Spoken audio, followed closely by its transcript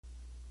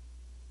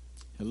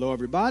Hello,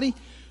 everybody.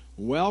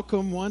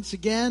 Welcome once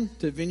again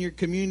to Vineyard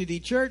Community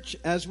Church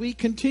as we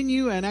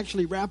continue and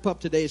actually wrap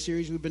up today's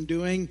series we've been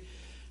doing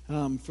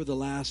for the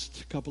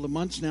last couple of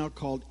months now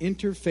called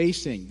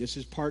Interfacing. This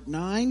is part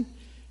 9,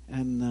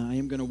 and I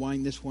am going to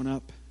wind this one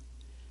up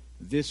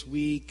this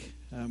week.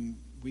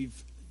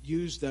 We've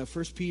used 1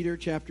 Peter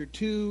chapter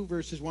 2,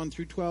 verses 1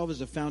 through 12 as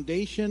a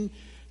foundation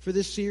for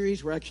this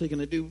series. We're actually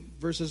going to do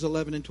verses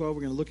 11 and 12.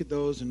 We're going to look at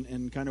those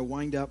and kind of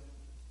wind up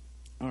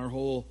our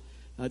whole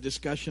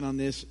discussion on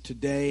this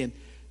today. And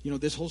you know,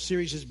 this whole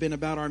series has been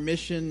about our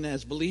mission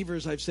as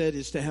believers, I've said,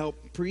 is to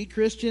help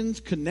pre-Christians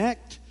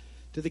connect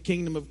to the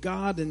kingdom of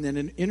God. And then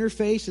an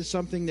interface is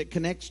something that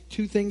connects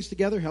two things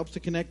together, helps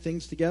to connect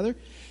things together.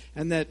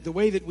 And that the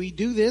way that we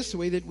do this, the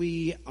way that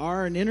we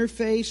are an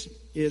interface,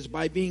 is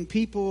by being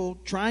people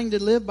trying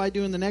to live by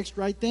doing the next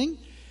right thing,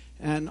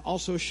 and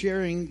also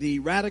sharing the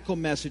radical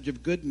message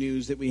of good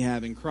news that we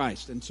have in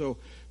Christ. And so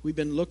we've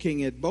been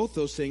looking at both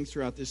those things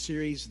throughout this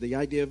series, the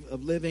idea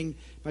of living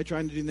by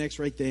trying to do the next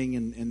right thing,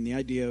 and the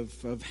idea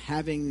of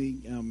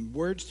having the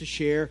words to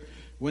share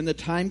when the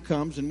time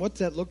comes, and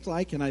what's that look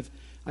like. And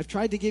I've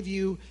tried to give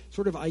you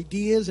sort of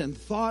ideas and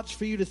thoughts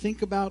for you to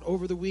think about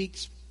over the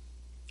weeks,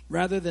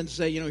 rather than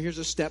say, you know, here's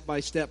a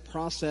step-by-step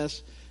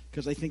process,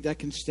 because I think that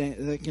can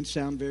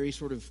sound very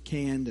sort of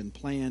canned and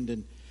planned,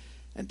 and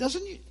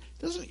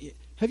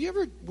have you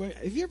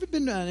ever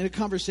been in a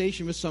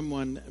conversation with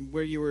someone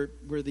where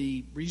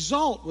the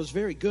result was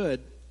very good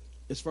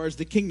as far as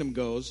the kingdom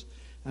goes,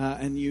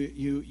 and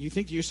you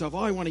think to yourself, oh,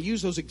 I want to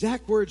use those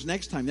exact words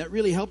next time. That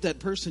really helped that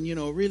person, you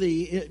know,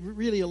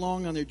 really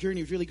along on their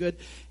journey. It was really good.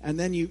 And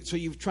then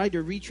you've tried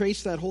to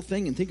retrace that whole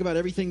thing and think about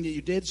everything that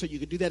you did so you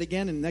could do that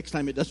again, and next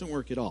time it doesn't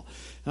work at all.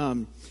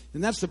 And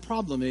that's the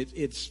problem.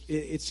 It's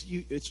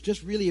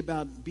just really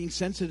about being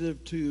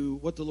sensitive to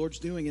what the Lord's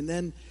doing, and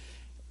then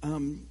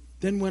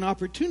when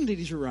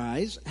opportunities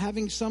arise,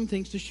 having some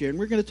things to share. And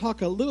we're going to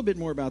talk a little bit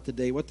more about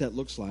today, what that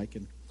looks like.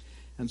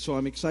 And so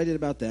I'm excited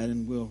about that,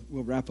 and we'll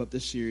wrap up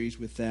this series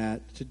with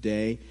that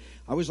today.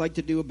 I always like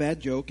to do a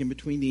bad joke in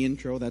between the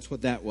intro. That's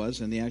what that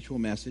was, and the actual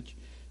message.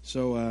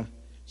 So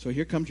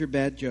here comes your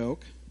bad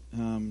joke.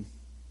 I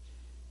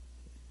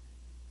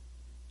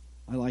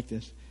like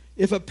this.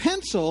 If a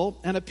pencil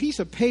and a piece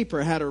of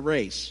paper had a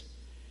race,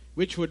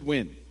 which would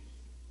win?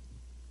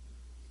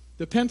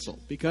 The pencil,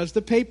 because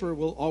the paper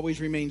will always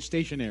remain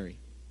stationary.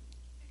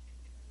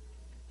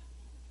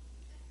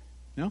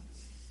 No?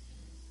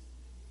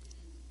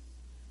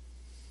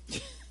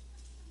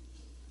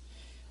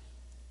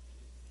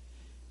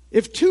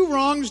 If two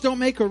wrongs don't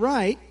make a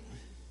right,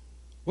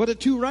 what do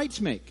two rights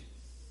make?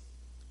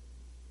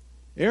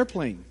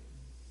 Airplane.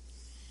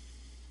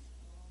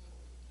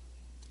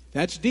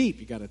 That's deep.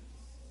 You got to.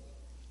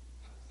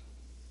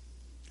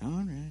 All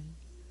right.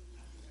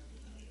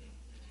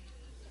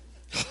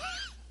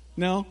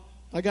 No,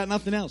 I got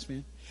nothing else,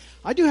 man.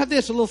 I do have a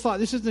little thought.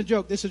 This isn't a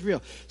joke. This is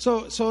real.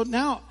 So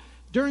now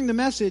during the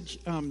message,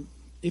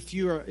 if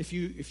you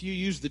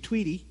use the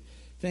Tweety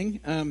thing,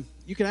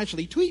 you can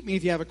actually tweet me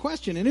if you have a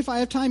question, and if I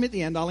have time at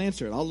the end, I'll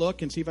answer it. I'll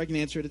look and see if I can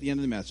answer it at the end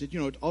of the message. You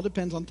know, it all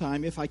depends on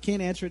time. If I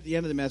can't answer it at the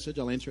end of the message,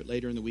 I'll answer it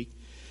later in the week.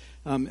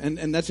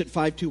 And that's at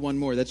 521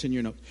 more. That's in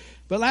your notes.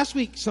 But last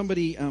week,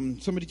 somebody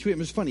tweeted. It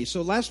was funny.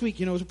 So last week,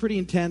 you know, it was a pretty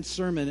intense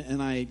sermon,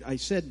 and I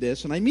said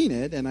this, and I mean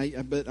it.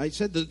 But I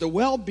said that the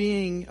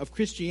well-being of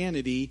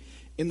Christianity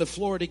in the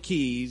Florida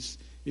Keys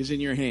is in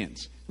your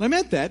hands. And I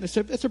meant that.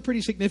 That's a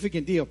pretty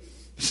significant deal.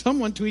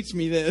 Someone tweets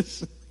me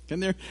this,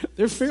 and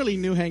they're fairly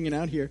new hanging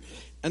out here,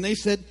 and they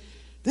said,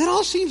 that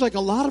all seems like a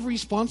lot of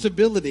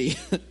responsibility.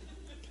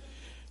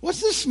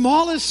 What's the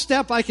smallest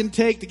step I can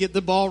take to get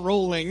the ball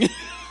rolling?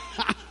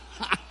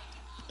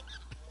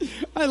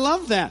 I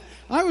love that.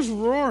 I was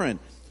roaring.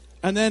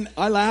 And then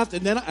I laughed,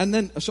 and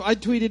then so I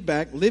tweeted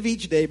back, live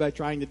each day by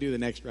trying to do the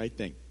next right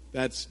thing.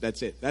 That's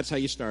it. That's how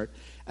you start.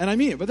 And I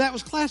mean it. But that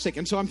was classic.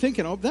 And so I'm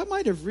thinking, oh, that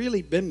might have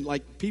really been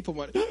like people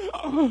went,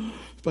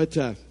 but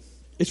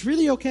it's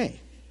really okay.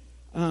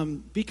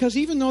 Because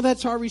even though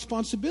that's our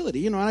responsibility,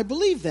 you know, and I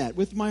believe that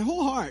with my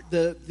whole heart,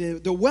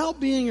 the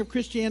well-being of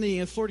Christianity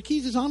in Florida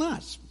Keys is on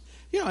us.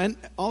 You know, and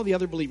all the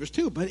other believers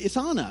too, but it's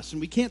on us.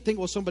 And we can't think,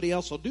 well, somebody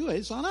else will do it.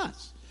 It's on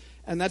us.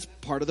 And that's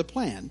part of the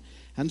plan.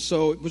 And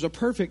so it was a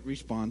perfect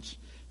response.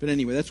 But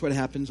anyway, that's what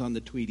happens on the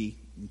Tweety,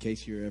 in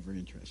case you're ever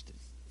interested.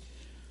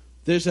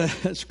 There's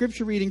a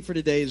scripture reading for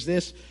today is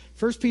this,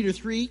 1 Peter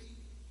 3,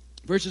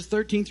 verses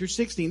 13 through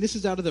 16. This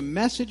is out of the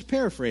Message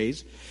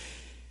paraphrase.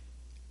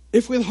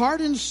 If with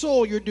heart and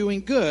soul you're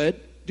doing good,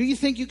 do you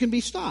think you can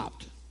be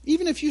stopped?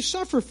 Even if you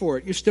suffer for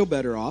it, you're still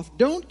better off.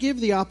 Don't give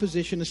the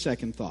opposition a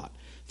second thought.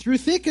 Through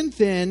thick and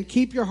thin,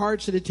 keep your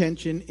hearts at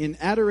attention in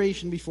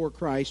adoration before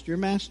Christ, your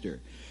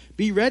Master.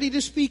 Be ready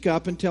to speak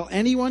up and tell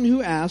anyone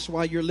who asks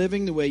why you're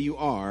living the way you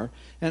are,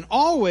 and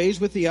always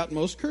with the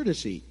utmost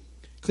courtesy.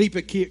 Keep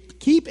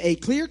a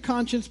clear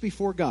conscience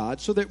before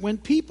God so that when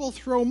people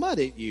throw mud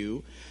at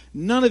you,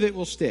 none of it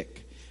will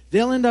stick.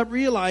 They'll end up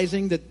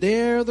realizing that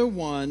they're the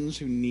ones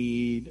who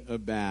need a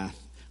bath.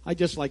 I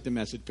just like the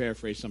Message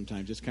paraphrase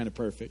sometimes. It's kind of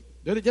perfect.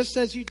 But it just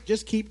says you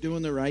just keep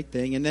doing the right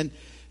thing. And then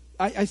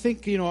I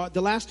think,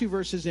 the last two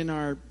verses in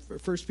our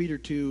 1 Peter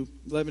 2,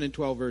 11 and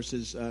 12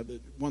 verses,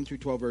 1 through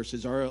 12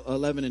 verses are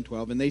 11 and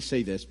 12. And they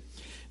say this: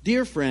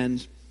 Dear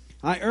friends,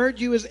 I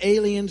urge you as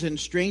aliens and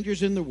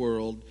strangers in the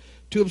world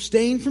to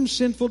abstain from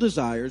sinful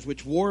desires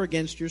which war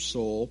against your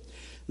soul.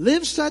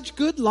 Live such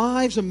good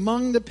lives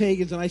among the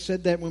pagans. And I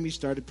said that when we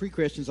started,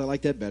 pre-Christians. I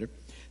like that better.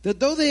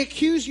 That though they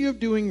accuse you of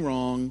doing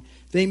wrong,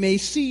 they may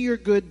see your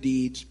good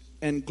deeds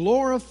and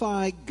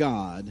glorify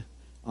God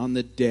on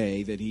the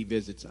day that he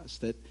visits us.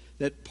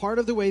 That part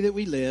of the way that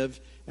we live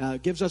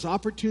gives us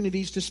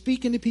opportunities to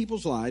speak into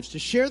people's lives, to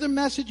share the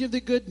message of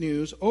the good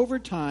news over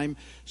time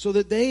so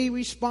that they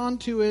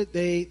respond to it,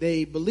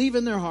 they believe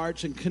in their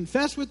hearts and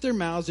confess with their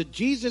mouths that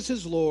Jesus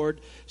is Lord,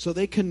 so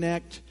they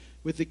connect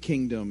with the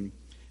kingdom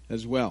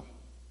as well.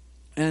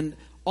 And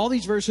all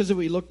these verses that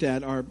we looked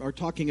at are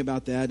talking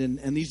about that,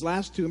 and these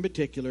last two in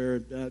particular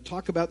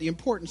talk about the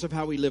importance of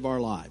how we live our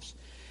lives.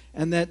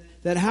 And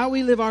that how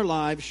we live our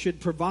lives should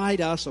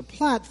provide us a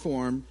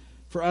platform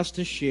for us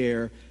to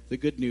share the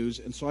good news.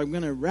 And so I'm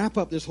going to wrap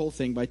up this whole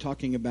thing by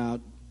talking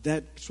about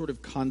that sort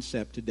of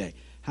concept today.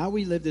 How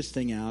we live this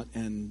thing out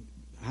and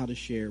how to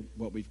share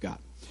what we've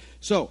got.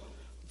 So,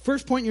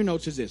 first point in your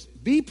notes is this: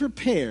 be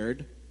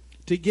prepared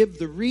to give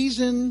the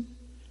reason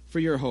for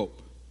your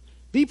hope.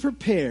 Be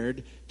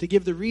prepared to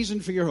give the reason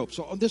for your hope.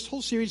 So on this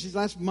whole series, this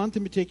last month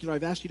in particular,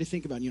 I've asked you to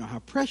think about, how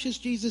precious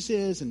Jesus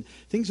is and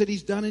things that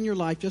he's done in your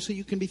life, just so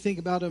you can be thinking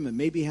about him and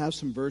maybe have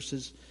some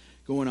verses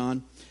going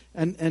on.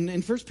 And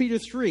in 1 Peter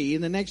 3,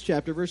 in the next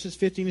chapter, verses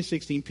 15 and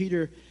 16,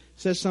 Peter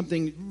says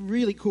something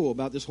really cool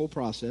about this whole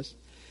process.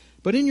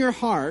 But in your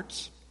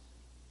hearts,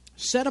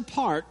 set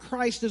apart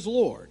Christ as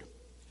Lord.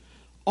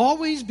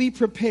 Always be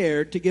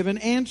prepared to give an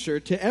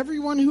answer to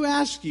everyone who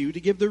asks you to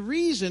give the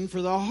reason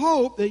for the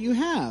hope that you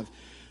have.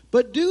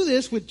 But do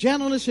this with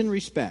gentleness and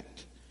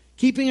respect,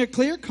 keeping a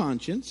clear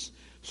conscience,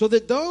 so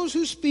that those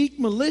who speak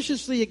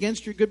maliciously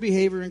against your good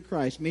behavior in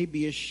Christ may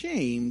be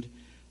ashamed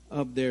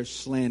of their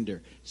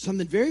slander.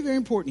 Something very, very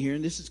important here,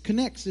 and this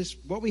connects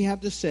what we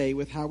have to say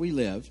with how we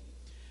live.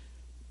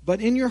 But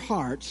in your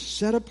hearts,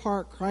 set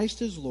apart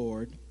Christ as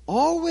Lord.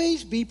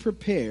 Always be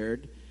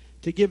prepared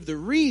to give the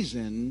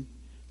reason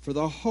for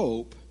the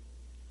hope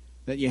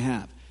that you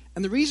have.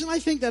 And the reason I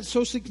think that's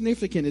so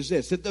significant is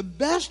this: that the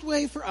best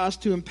way for us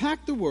to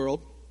impact the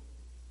world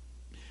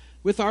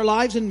with our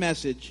lives and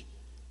message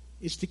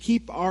is to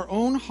keep our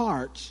own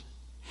hearts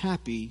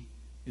happy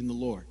in the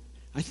Lord.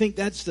 I think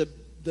that's the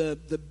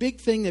big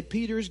thing that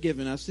Peter has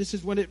given us. This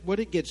is what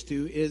it gets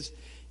to,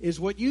 is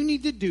what you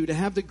need to do to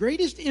have the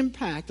greatest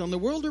impact on the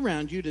world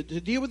around you, to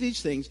deal with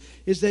these things,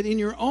 is that in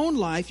your own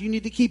life you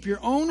need to keep your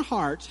own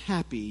hearts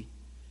happy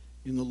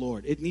in the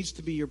Lord. It needs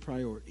to be your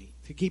priority,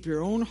 to keep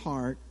your own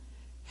heart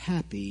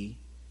happy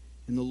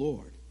in the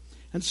Lord.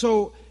 And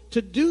so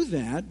to do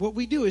that, what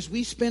we do is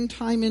we spend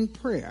time in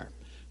prayer.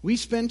 We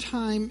spend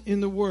time in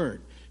the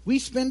Word. We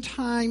spend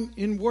time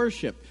in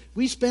worship.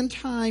 We spend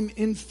time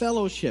in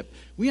fellowship.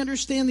 We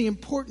understand the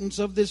importance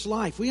of this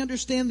life. We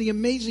understand the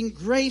amazing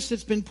grace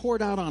that's been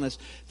poured out on us.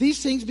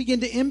 These things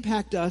begin to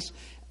impact us,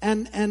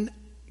 and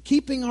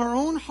keeping our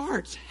own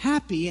hearts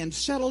happy and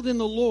settled in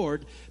the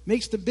Lord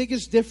makes the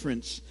biggest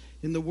difference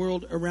in the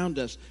world around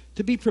us.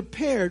 To be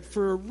prepared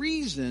for a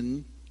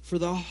reason for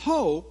the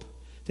hope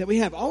that we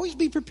have. Always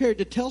be prepared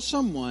to tell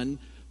someone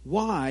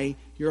why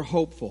you're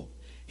hopeful.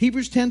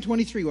 Hebrews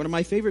 10:23, one of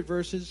my favorite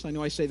verses. I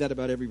know I say that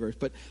about every verse,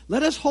 but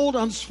let us hold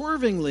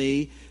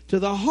unswervingly to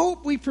the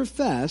hope we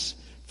profess,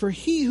 for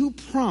he who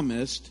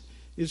promised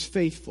is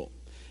faithful.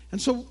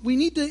 And so we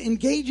need to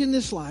engage in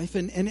this life,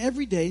 and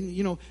every day,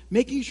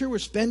 making sure we're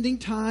spending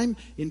time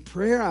in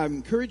prayer. I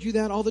encourage you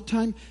that all the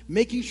time.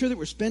 Making sure that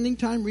we're spending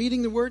time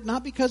reading the Word,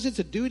 not because it's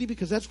a duty,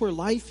 because that's where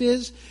life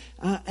is,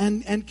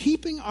 and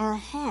keeping our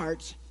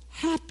hearts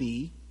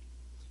happy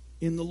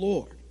in the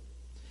Lord.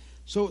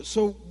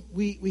 So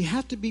we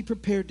have to be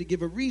prepared to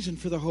give a reason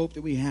for the hope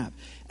that we have.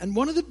 And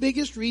one of the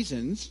biggest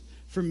reasons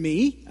for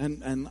me,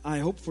 and I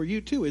hope for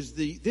you too, is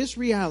this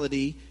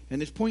reality,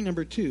 and it's point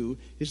number 2,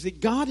 is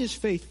that God is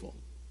faithful.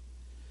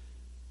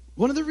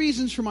 One of the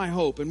reasons for my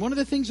hope, and one of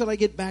the things that I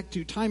get back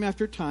to time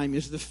after time,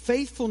 is the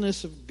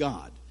faithfulness of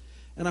God.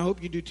 And I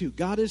hope you do too.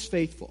 God is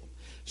faithful.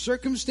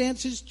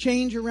 Circumstances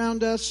change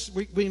around us.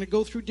 We're going to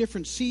go through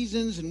different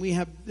seasons, and we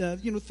have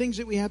things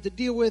that we have to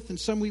deal with, and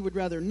some we would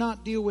rather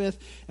not deal with,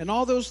 and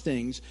all those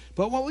things.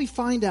 But what we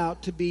find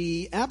out to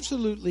be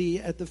absolutely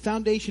at the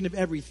foundation of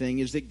everything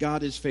is that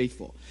God is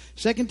faithful.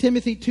 2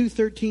 Timothy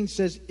 2:13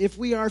 says, "If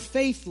we are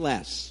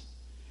faithless,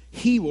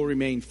 he will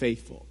remain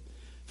faithful,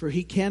 for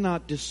he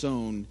cannot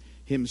disown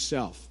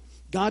himself."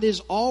 God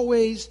is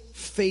always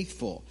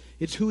faithful.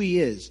 It's who he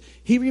is.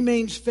 He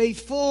remains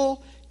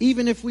faithful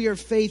even if we are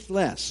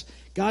faithless.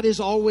 God is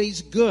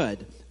always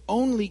good,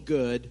 only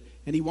good,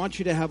 and he wants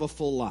you to have a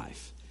full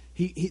life.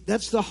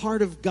 That's the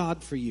heart of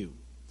God for you.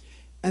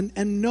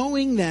 And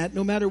knowing that,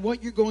 no matter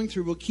what you're going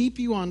through, will keep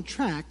you on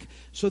track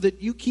so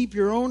that you keep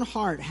your own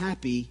heart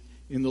happy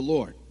in the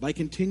Lord by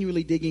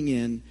continually digging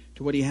in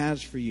to what he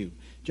has for you.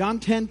 John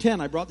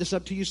 10:10, I brought this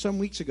up to you some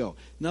weeks ago.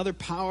 Another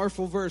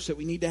powerful verse that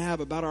we need to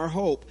have about our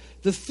hope.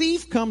 The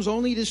thief comes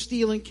only to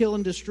steal and kill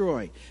and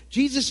destroy.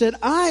 Jesus said,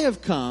 I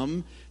have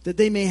come that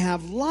they may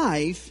have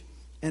life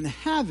and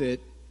have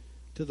it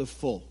to the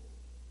full.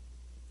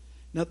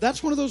 Now,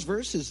 that's one of those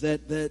verses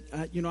that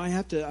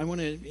I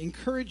want to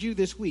encourage you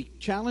this week,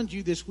 challenge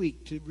you this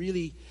week to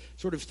really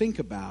sort of think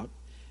about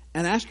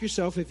and ask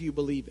yourself if you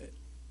believe it.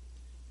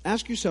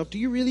 Ask yourself, do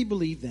you really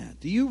believe that?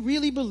 Do you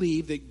really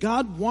believe that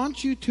God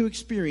wants you to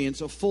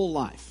experience a full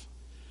life,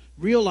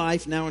 real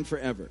life now and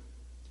forever?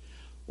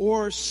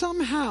 Or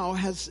somehow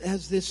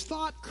has this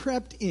thought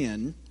crept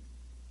in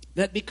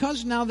that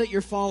because now that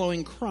you're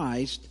following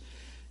Christ,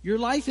 your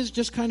life is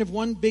just kind of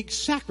one big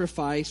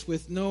sacrifice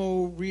with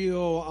no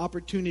real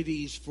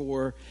opportunities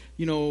for,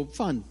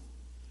 fun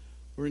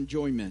or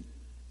enjoyment?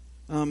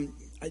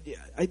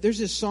 There's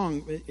this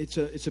song, it's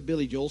a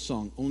Billy Joel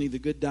song, Only the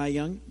Good Die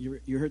Young.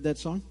 You heard that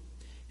song?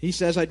 He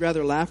says, I'd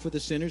rather laugh with the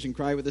sinners and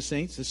cry with the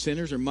saints. The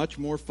sinners are much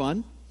more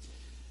fun.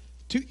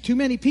 Too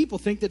many people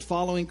think that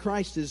following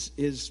Christ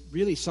is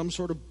really some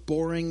sort of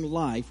boring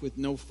life with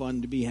no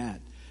fun to be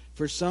had.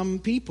 For some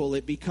people,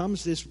 it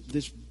becomes this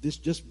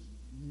just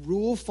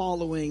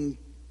rule-following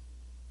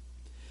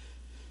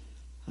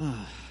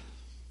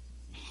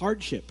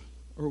hardship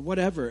or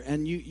whatever.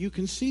 And you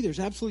can see there's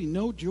absolutely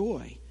no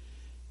joy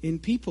in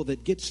people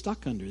that get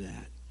stuck under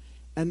that.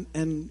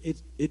 And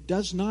it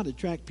does not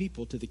attract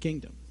people to the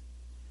kingdom.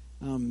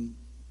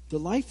 The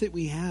life that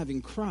we have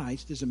in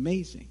Christ is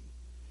amazing.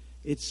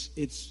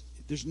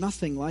 There's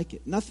nothing like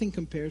it. Nothing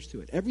compares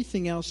to it.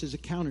 Everything else is a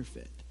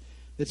counterfeit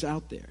that's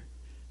out there.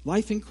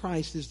 Life in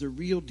Christ is the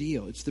real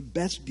deal. It's the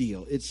best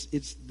deal. It's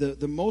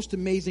the most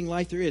amazing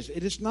life there is.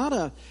 It is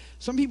not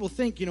some people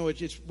think,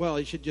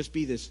 it should just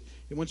be this.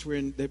 And once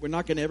that we're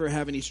not going to ever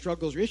have any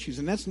struggles or issues.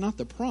 And that's not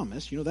the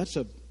promise. That's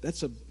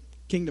a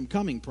kingdom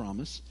coming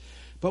promise.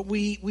 But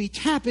we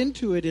tap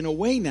into it in a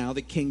way now,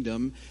 the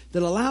kingdom,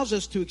 that allows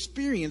us to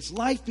experience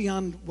life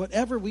beyond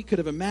whatever we could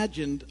have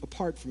imagined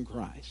apart from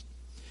Christ.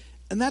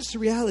 And that's the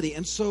reality.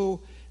 And so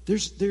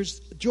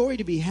there's joy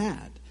to be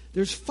had.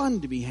 There's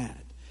fun to be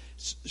had.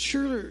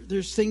 Sure,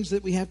 there's things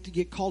that we have to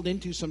get called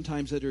into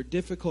sometimes that are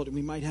difficult, and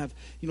we might have,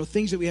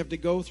 things that we have to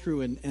go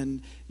through,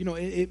 and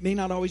it may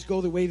not always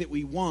go the way that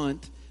we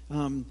want,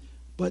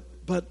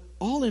 but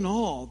all in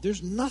all,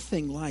 there's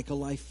nothing like a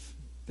life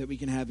that we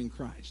can have in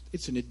Christ.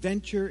 It's an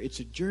adventure, it's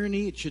a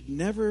journey. It should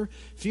never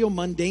feel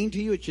mundane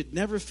to you. It should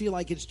never feel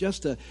like it's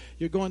just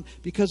you're going,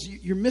 because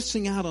you're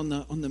missing out on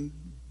the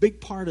big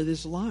part of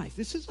this life.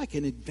 This is like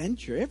an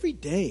adventure. Every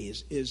day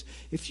is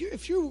if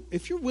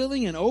you're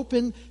willing and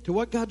open to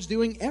what God's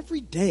doing,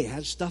 every day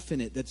has stuff in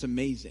it that's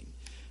amazing.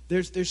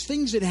 There's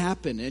things that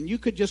happen, and you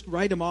could just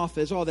write them off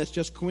as, that's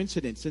just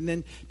coincidence.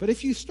 But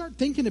if you start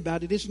thinking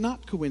about it, it's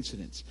not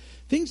coincidence.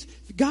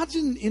 God's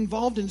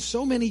involved in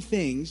so many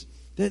things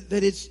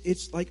that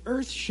it's like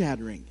earth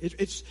shattering.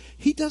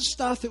 He does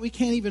stuff that we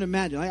can't even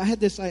imagine.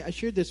 I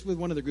shared this with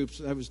one of the groups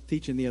I was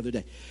teaching the other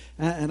day,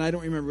 and I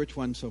don't remember which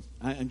one, so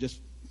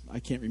I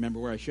can't remember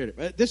where I shared it.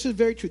 But this is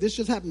very true. This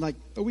just happened like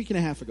a week and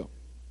a half ago.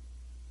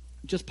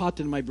 It just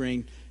popped into my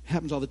brain. It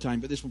happens all the time,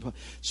 but this one popped.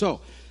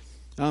 So,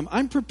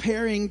 I'm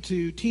preparing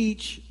to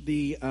teach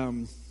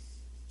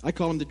I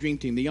call them the Dream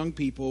Team, the young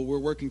people. We're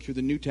working through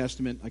the New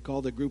Testament. I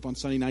call the group on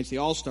Sunday nights the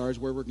All-Stars.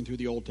 We're working through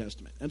the Old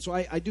Testament. And so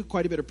I do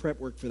quite a bit of prep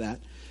work for that,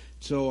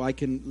 so I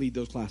can lead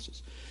those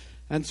classes.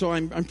 And so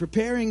I'm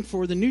preparing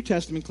for the New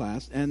Testament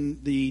class,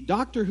 and the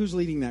doctor who's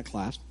leading that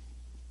class,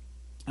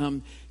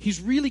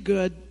 he's really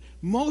good.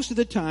 Most of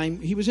the time,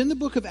 he was in the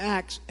book of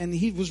Acts, and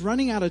he was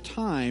running out of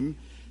time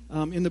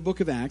in the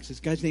book of Acts. This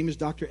guy's name is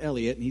Dr.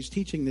 Elliott, and he's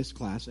teaching this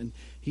class, and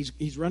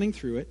he's running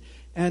through it.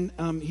 And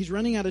he's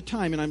running out of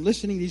time, and I'm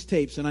listening to these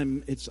tapes,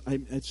 and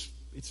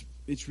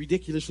it's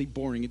ridiculously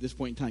boring at this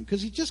point in time,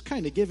 because he's just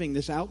kind of giving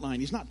this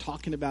outline. He's not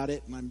talking about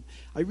it, and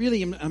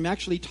I'm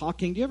actually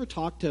talking. Do you ever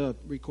talk to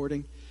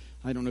recording?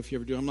 I don't know if you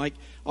ever do. I'm like,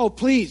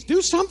 please,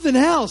 do something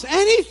else.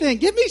 Anything.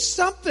 Give me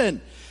something.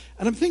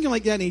 And I'm thinking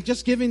like that, and he's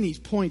just giving these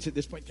points at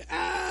this point.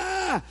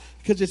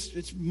 Because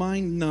it's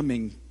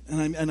mind-numbing,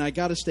 and I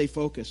got to stay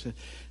focused.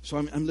 So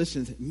I'm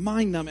listening to it.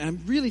 Mind-numbing. I'm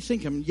really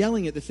thinking, I'm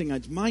yelling at the thing.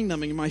 It's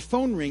mind-numbing, and my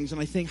phone rings,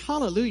 and I think,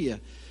 hallelujah,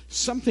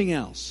 something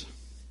else.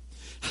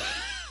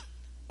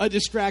 A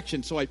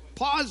distraction. So I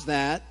pause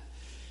that,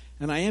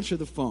 and I answer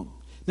the phone.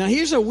 Now,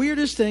 here's the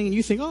weirdest thing, and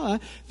you think,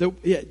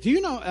 do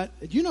you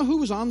know who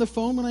was on the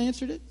phone when I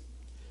answered it?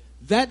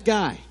 That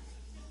guy.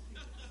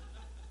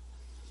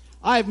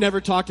 I've never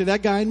talked to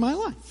that guy in my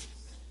life.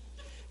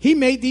 He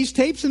made these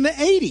tapes in the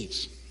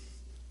 80s.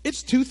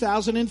 It's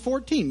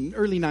 2014,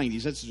 early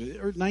 90s. That's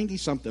or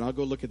 90-something. I'll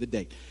go look at the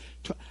date.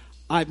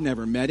 I've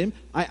never met him.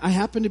 I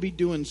happen to be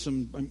doing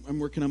I'm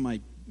working on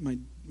my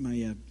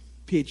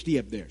PhD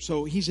up there.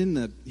 So he's in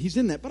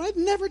that. But I've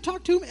never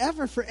talked to him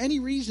ever for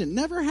any reason.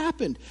 Never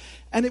happened.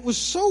 And it was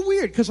so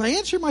weird, because I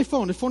answered my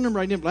phone, the phone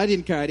number I didn't, but I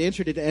didn't care. I'd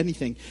answered it to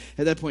anything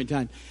at that point in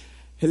time.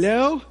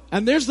 Hello?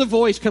 And there's the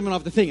voice coming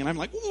off the thing. And I'm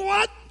like,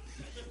 what?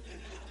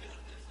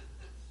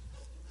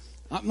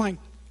 I'm like,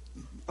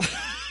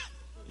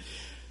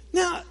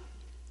 now,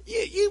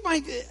 you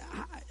might...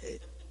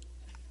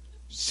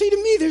 See, to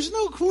me, there's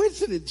no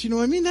coincidence. You know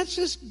what I mean? That's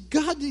just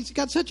God. He's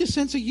got such a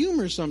sense of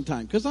humor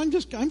sometimes. Because I'm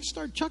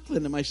start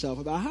chuckling to myself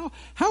about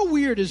how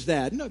weird is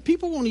that? No,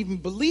 people won't even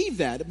believe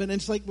that. But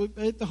it's like, well,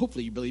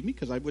 hopefully you believe me,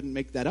 because I wouldn't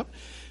make that up.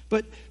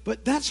 But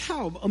that's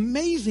how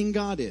amazing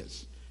God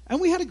is.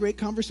 And we had a great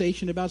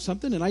conversation about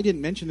something, and I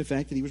didn't mention the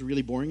fact that he was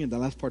really boring in the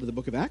last part of the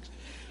book of Acts.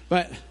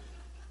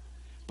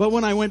 But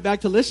when I went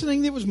back to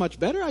listening, it was much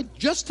better. I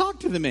just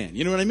talked to the man.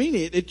 You know what I mean?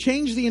 It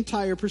changed the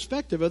entire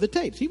perspective of the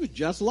tapes. He was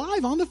just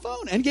live on the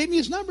phone and gave me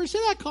his number and said,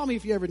 call me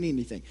if you ever need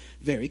anything.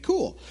 Very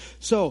cool.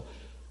 So,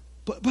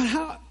 but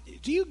how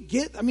do you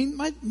get, I mean,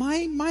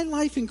 my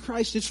life in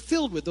Christ is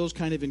filled with those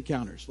kind of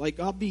encounters. Like,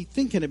 I'll be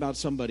thinking about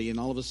somebody and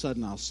all of a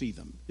sudden I'll see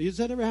them. Has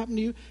that ever happened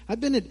to you? I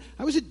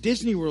was at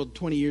Disney World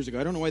 20 years ago.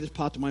 I don't know why this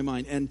popped in my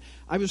mind. And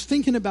I was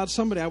thinking about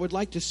somebody I would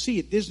like to see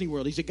at Disney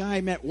World. He's a guy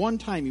I met one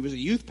time. He was a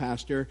youth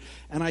pastor.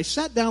 And I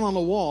sat down on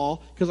the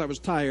wall because I was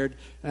tired.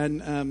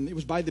 And it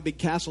was by the big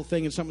castle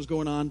thing and something was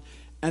going on.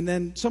 And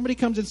then somebody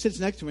comes and sits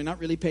next to me, not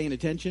really paying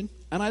attention.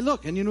 And I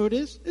look, and you know what it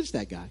is? It's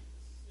that guy.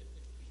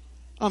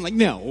 I'm like,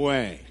 no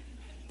way.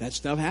 That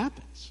stuff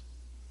happens.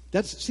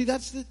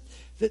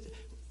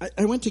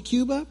 I went to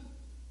Cuba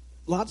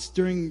lots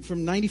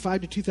from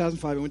 95 to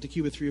 2005. I went to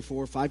Cuba 3 or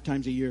 4, 5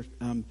 times a year.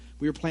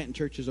 We were planting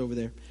churches over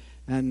there.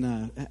 And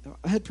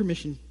I had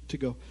permission to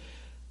go.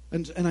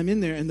 And I'm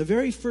in there. And the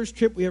very first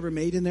trip we ever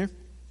made in there,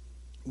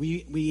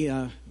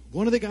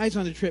 one of the guys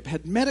on the trip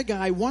had met a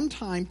guy one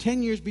time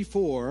 10 years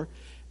before.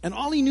 And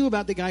all he knew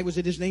about the guy was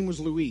that his name was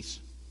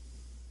Luis.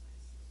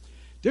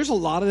 There's a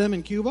lot of them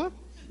in Cuba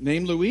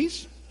named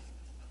Luis.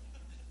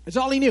 That's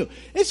all he knew.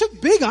 It's a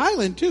big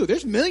island, too.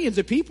 There's millions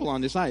of people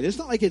on this island. It's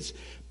not like it's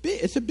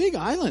big. It's a big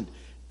island.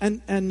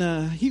 And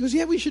he goes,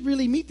 yeah, we should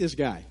really meet this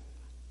guy.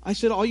 I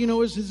said, all you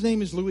know is his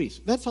name is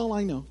Luis. That's all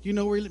I know. You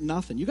know where he lives?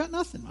 Nothing. You got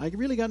nothing. I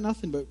really got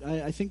nothing, but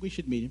I think we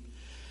should meet him.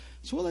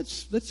 So, well,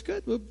 that's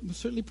good. We'll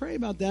certainly pray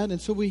about that. And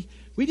so we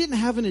didn't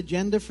have an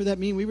agenda for that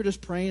meeting. We were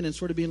just praying and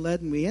sort of being led,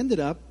 and we ended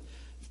up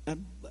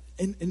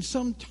in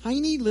some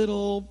tiny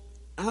little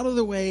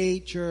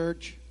out-of-the-way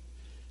church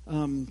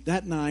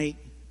that night.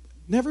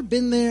 Never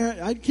been there.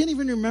 I can't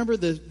even remember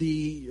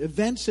the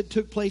events that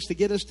took place to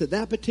get us to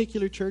that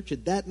particular church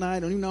at that night. I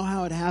don't even know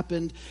how it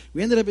happened.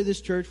 We ended up at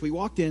this church. We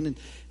walked in, and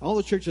all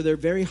the churches are there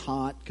very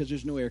hot because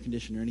there's no air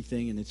conditioning or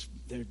anything,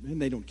 and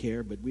they don't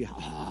care. But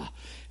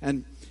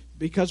and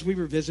because we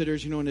were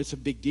visitors, and it's a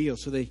big deal,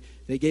 so they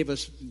gave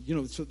us,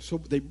 so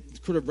they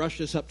sort of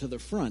rushed us up to the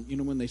front,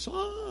 when they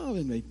saw,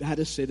 and they had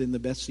us sit in the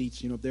best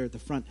seats, up there at the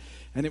front.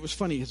 And it was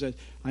funny because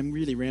I'm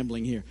really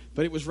rambling here,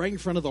 but it was right in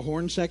front of the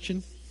horn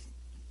section.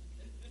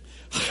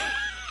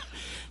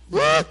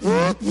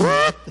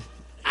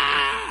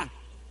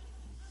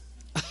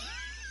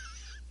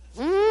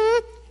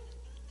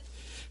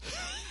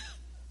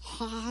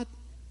 Hot.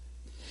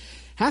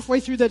 Halfway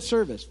through that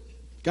service,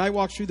 guy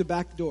walks through the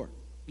back door.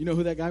 You know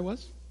who that guy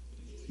was?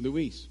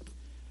 Luis.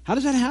 How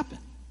does that happen?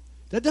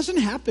 That doesn't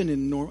happen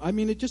in normal. I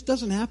mean, it just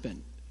doesn't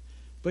happen.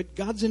 But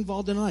God's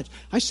involved in our lives.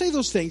 I say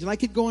those things, and I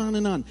could go on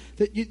and on.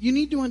 That you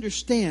need to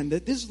understand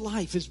that this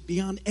life is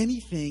beyond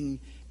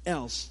anything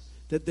else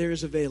that there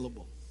is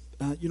available.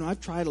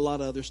 I've tried a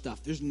lot of other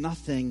stuff. There's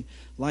nothing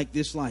like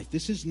this life.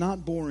 This is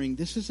not boring.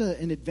 This is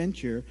an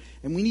adventure,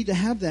 and we need to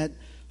have that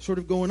sort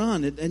of going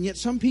on. And yet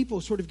some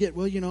people sort of get,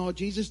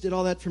 Jesus did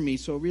all that for me,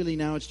 so really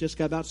now it's just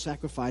about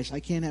sacrifice. I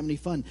can't have any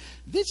fun.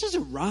 This is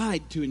a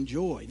ride to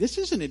enjoy. This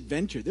is an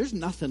adventure. There's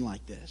nothing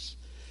like this.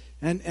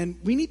 And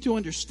we need to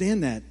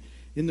understand that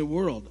in the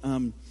world.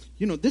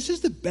 This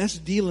is the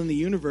best deal in the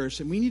universe,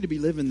 and we need to be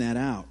living that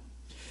out.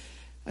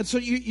 And so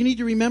you need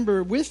to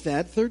remember with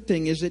that, third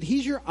thing is that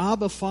he's your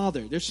Abba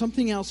Father. There's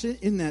something else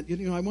in that.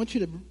 I want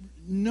you to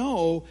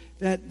know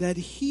that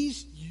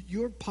he's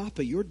your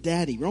papa, your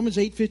daddy. Romans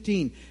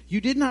 8:15. You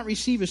did not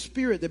receive a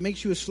spirit that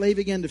makes you a slave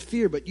again to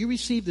fear, but you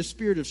received the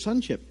spirit of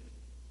sonship.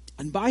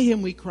 And by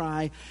him we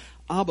cry,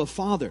 Abba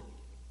Father.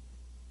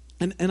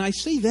 And I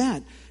say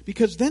that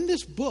because then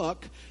this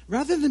book,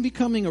 rather than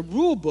becoming a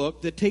rule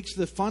book that takes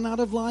the fun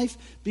out of life,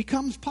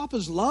 becomes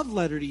Papa's love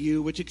letter to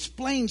you, which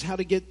explains how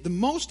to get the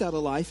most out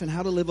of life and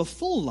how to live a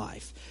full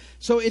life.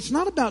 So it's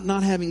not about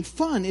not having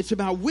fun. It's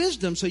about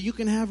wisdom so you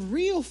can have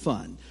real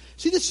fun.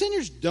 See, the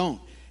sinners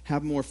don't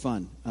have more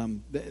fun.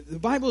 The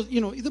Bible,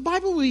 the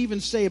Bible will even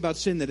say about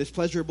sin that it's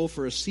pleasurable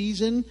for a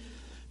season.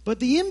 But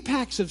the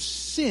impacts of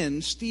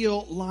sin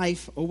steal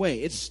life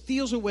away. It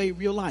steals away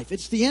real life.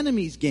 It's the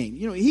enemy's game.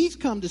 He's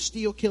come to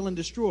steal, kill, and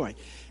destroy.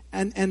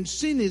 And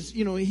sin is,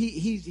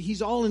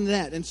 he's all in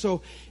that. And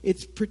so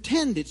it's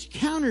pretend, it's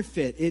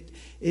counterfeit.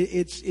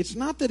 It's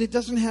not that it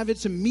doesn't have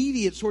its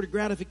immediate sort of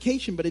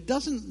gratification, but it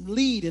doesn't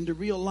lead into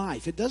real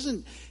life. It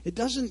doesn't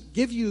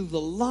give you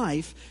the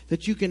life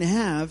that you can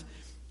have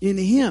in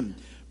him.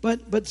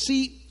 But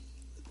see,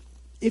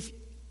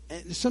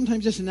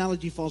 sometimes this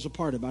analogy falls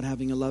apart about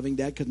having a loving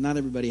dad because not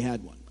everybody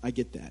had one. I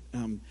get that.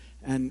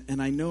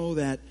 And I know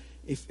that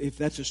if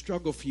that's a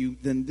struggle for you,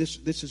 then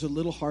this is a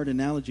little hard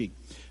analogy.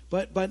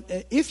 But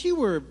if you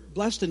were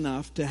blessed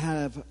enough to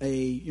have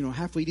a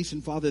halfway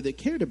decent father that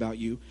cared about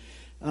you,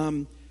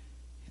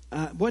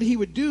 what he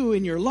would do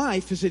in your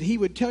life is that he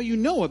would tell you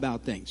no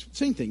about things.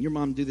 Same thing. Your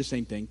mom would do the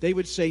same thing. They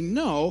would say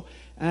no,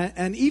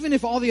 and even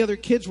if all the other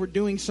kids were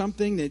doing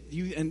something that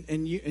you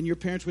and your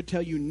parents would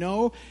tell you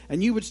no,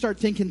 and you would start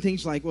thinking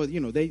things like, well, you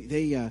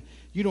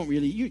don't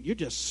really, you're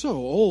just so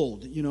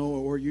old,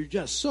 or you're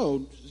just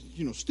so,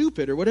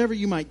 stupid, or whatever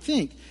you might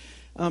think.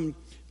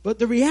 But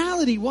the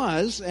reality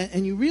was,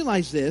 and you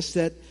realize this,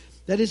 that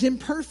as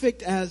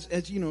imperfect as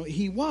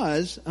he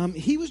was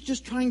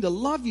just trying to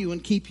love you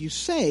and keep you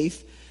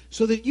safe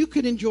so that you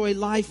could enjoy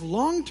life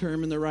long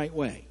term in the right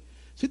way.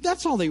 So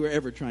that's all they were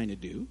ever trying to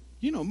do.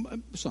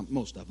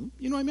 Most of them.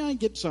 I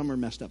get some are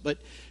messed up.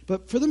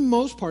 But for the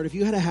most part, if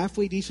you had a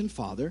halfway decent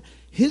father,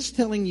 his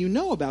telling you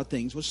no about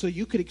things was so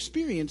you could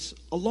experience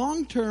a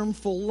long-term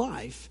full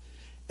life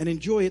and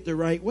enjoy it the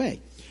right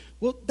way.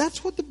 Well,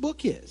 that's what the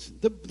book is.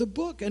 The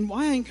book, and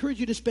why I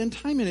encourage you to spend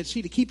time in it,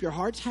 to keep your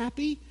hearts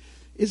happy,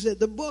 is that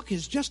the book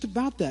is just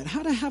about that.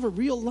 How to have a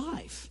real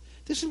life.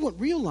 This is what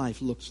real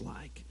life looks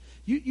like.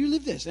 You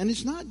live this, and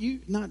it's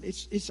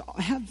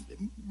have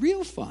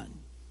real fun.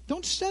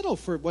 Don't settle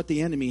for what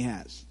the enemy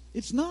has.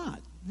 It's not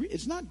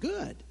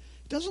good.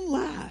 It doesn't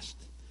last.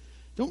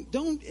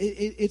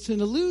 It's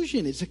an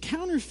illusion. It's a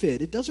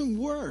counterfeit. It doesn't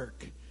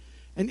work.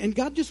 And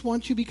God just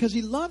wants you, because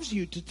he loves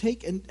you, to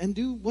take and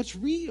do what's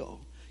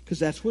real, because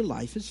that's where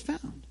life is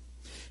found.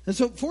 And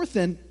so fourth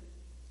then,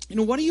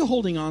 what are you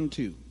holding on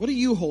to? What are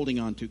you holding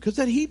on to? Because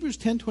that Hebrews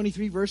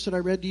 10:23 verse that I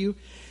read to you,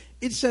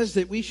 it says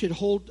that we should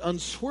hold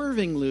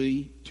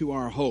unswervingly to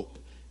our hope.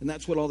 And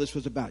that's what all this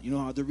was about,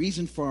 the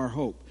reason for our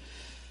hope.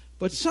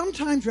 But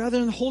sometimes, rather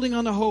than holding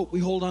on to hope, we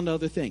hold on to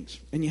other things.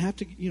 And you have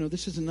to,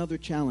 this is another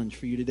challenge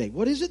for you today.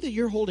 What is it that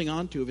you're holding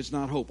on to if it's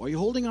not hope? Are you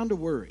holding on to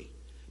worry?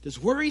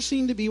 Does worry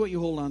seem to be what you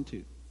hold on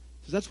to?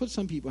 Because that's what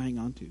some people hang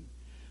on to.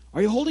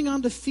 Are you holding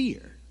on to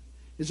fear?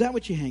 Is that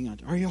what you hang on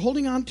to? Are you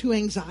holding on to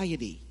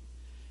anxiety?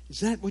 Is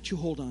that what you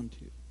hold on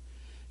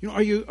to?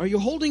 Are you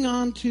holding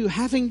on to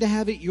having to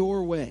have it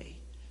your way?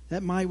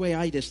 That my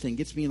way-itis thing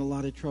gets me in a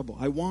lot of trouble.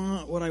 I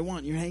want what I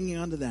want. You're hanging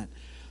on to that.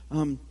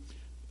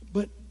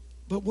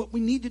 But what we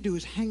need to do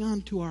is hang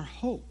on to our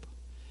hope,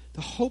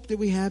 the hope that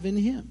we have in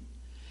him.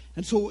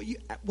 And so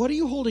what are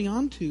you holding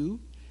on to?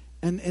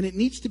 And it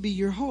needs to be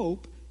your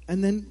hope.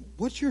 And then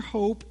what's your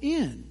hope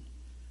in?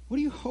 What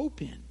do you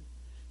hope in?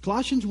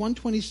 Colossians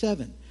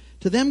 1:27.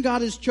 To them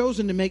God has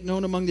chosen to make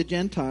known among the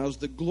Gentiles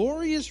the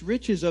glorious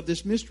riches of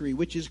this mystery,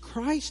 which is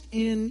Christ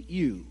in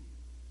you,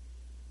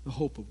 the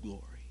hope of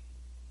glory.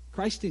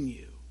 Christ in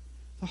you,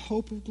 the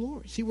hope of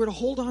glory. See, we're to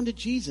hold on to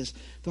Jesus,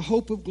 the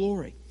hope of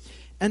glory.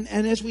 And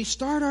as we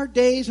start our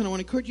days, and I want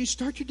to encourage you,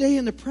 start your day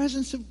in the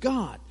presence of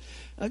God.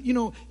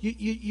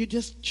 You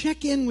just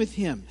check in with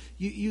him.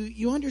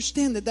 You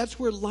understand that that's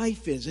where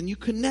life is, and you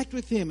connect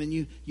with him, and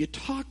you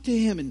talk to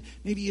him, and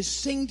maybe you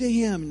sing to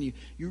him, and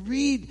you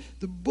read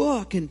the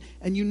book, and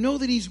you know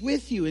that he's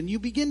with you, and you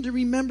begin to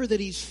remember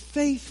that he's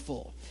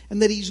faithful,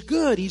 and that he's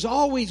good. He's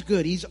always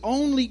good. He's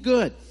only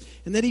good.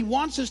 And that he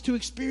wants us to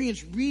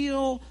experience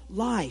real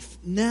life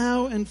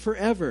now and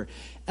forever.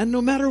 And no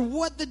matter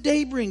what the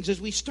day brings, as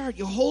we start,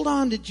 you hold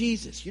on to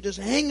Jesus. You just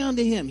hang on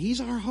to him.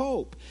 He's our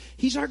hope.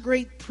 He's our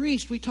great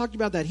priest. We talked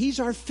about that. He's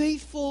our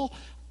faithful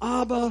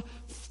Abba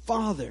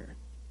Father.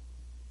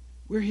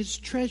 We're his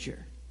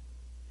treasure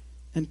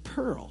and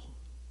pearl.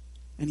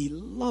 And he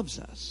loves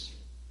us.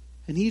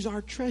 And he's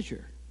our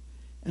treasure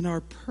and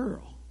our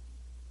pearl.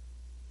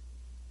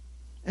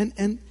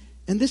 And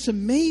this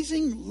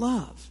amazing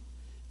love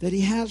that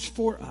he has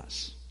for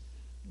us.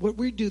 What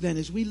we do then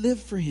is we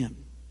live for him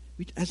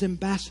as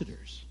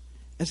ambassadors,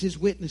 as his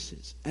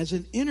witnesses, as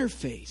an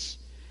interface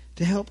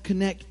to help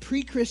connect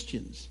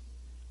pre-Christians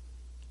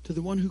to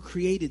the one who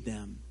created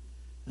them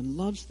and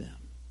loves them.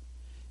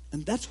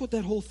 And that's what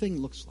that whole thing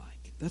looks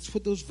like. That's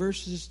what those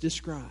verses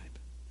describe.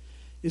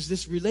 Is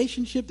this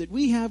relationship that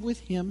we have with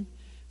him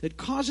that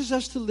causes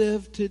us to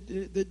live,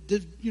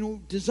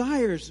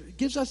 desires,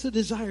 gives us the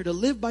desire to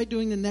live by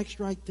doing the next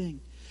right thing.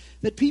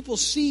 That people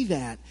see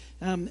that,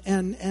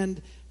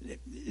 and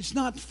it's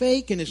not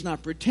fake, and it's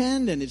not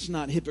pretend, and it's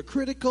not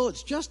hypocritical.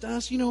 It's just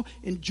us,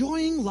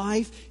 enjoying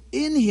life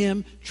in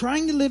him,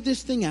 trying to live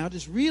this thing out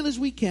as real as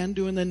we can,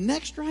 doing the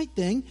next right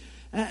thing,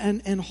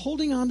 and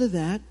holding on to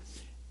that.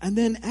 And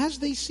then as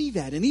they see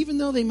that, and even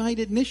though they might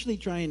initially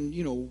try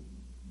and,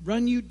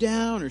 run you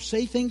down or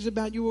say things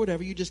about you or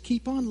whatever, you just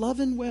keep on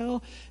loving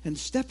well and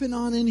stepping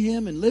on in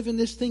him and living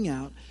this thing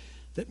out,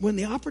 that when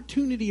the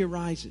opportunity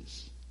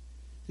arises,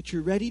 that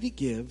you're ready to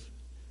give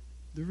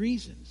the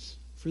reasons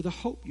for the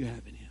hope you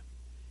have in him.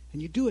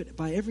 And you do it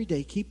by every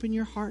day keeping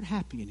your heart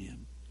happy in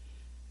him.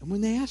 And when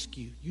they ask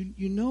you,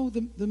 you know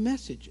the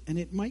message. And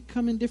it might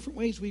come in different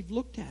ways. We've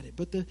looked at it.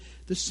 But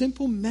the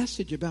simple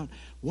message about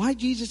why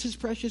Jesus is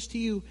precious to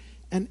you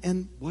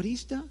and what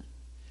he's done.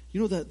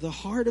 The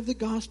heart of the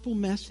gospel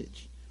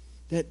message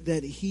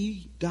that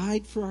he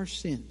died for our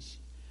sins,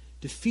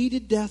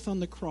 defeated death on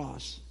the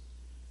cross,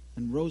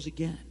 and rose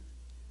again,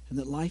 and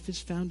that life is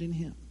found in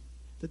him.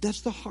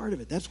 That's the heart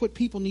of it. That's what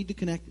people need to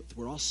connect with.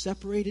 We're all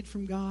separated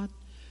from God,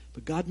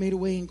 but God made a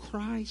way in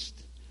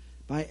Christ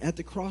at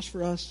the cross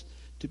for us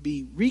to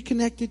be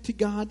reconnected to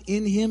God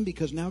in him,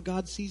 because now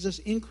God sees us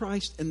in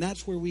Christ, and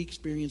that's where we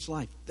experience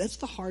life. That's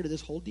the heart of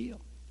this whole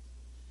deal.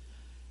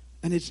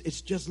 And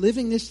it's just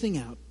living this thing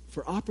out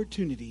for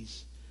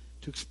opportunities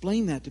to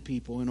explain that to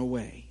people in a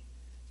way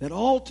that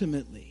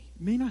ultimately,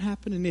 may not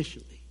happen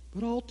initially,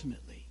 but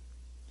ultimately,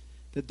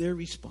 that their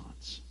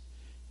response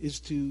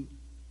is to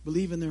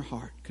believe in their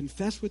heart,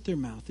 confess with their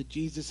mouth that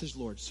Jesus is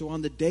Lord. So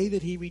on the day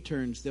that he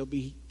returns, they'll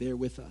be there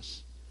with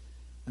us.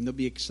 And they'll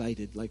be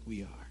excited like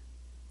we are,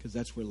 because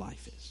that's where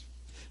life is.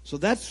 So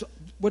that's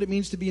what it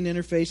means to be an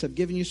interface. I've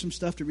given you some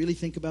stuff to really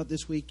think about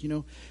this week.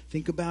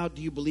 Think about,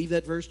 do you believe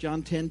that verse,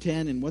 John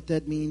 10:10, and what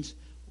that means?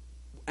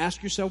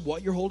 Ask yourself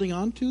what you're holding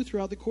on to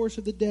throughout the course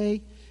of the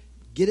day.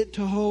 Get it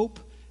to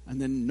hope,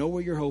 and then know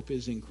where your hope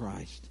is in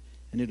Christ.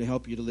 And it'll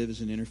help you to live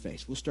as an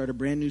interface. We'll start a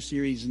brand new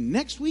series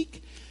next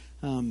week,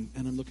 and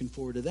I'm looking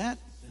forward to that.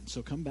 And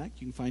so come back.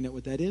 You can find out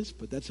what that is.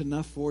 But that's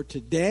enough for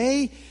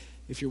today.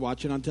 If you're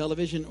watching on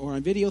television or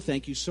on video,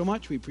 thank you so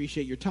much. We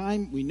appreciate your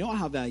time. We know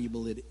how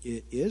valuable it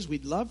is.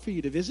 We'd love for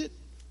you to visit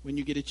when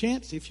you get a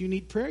chance. If you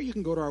need prayer, you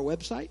can go to our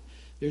website.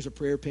 There's a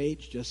prayer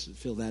page. Just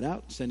fill that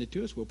out. Send it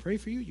to us. We'll pray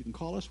for you. You can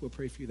call us. We'll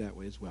pray for you that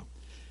way as well.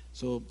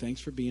 So thanks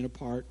for being a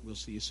part. We'll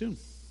see you soon.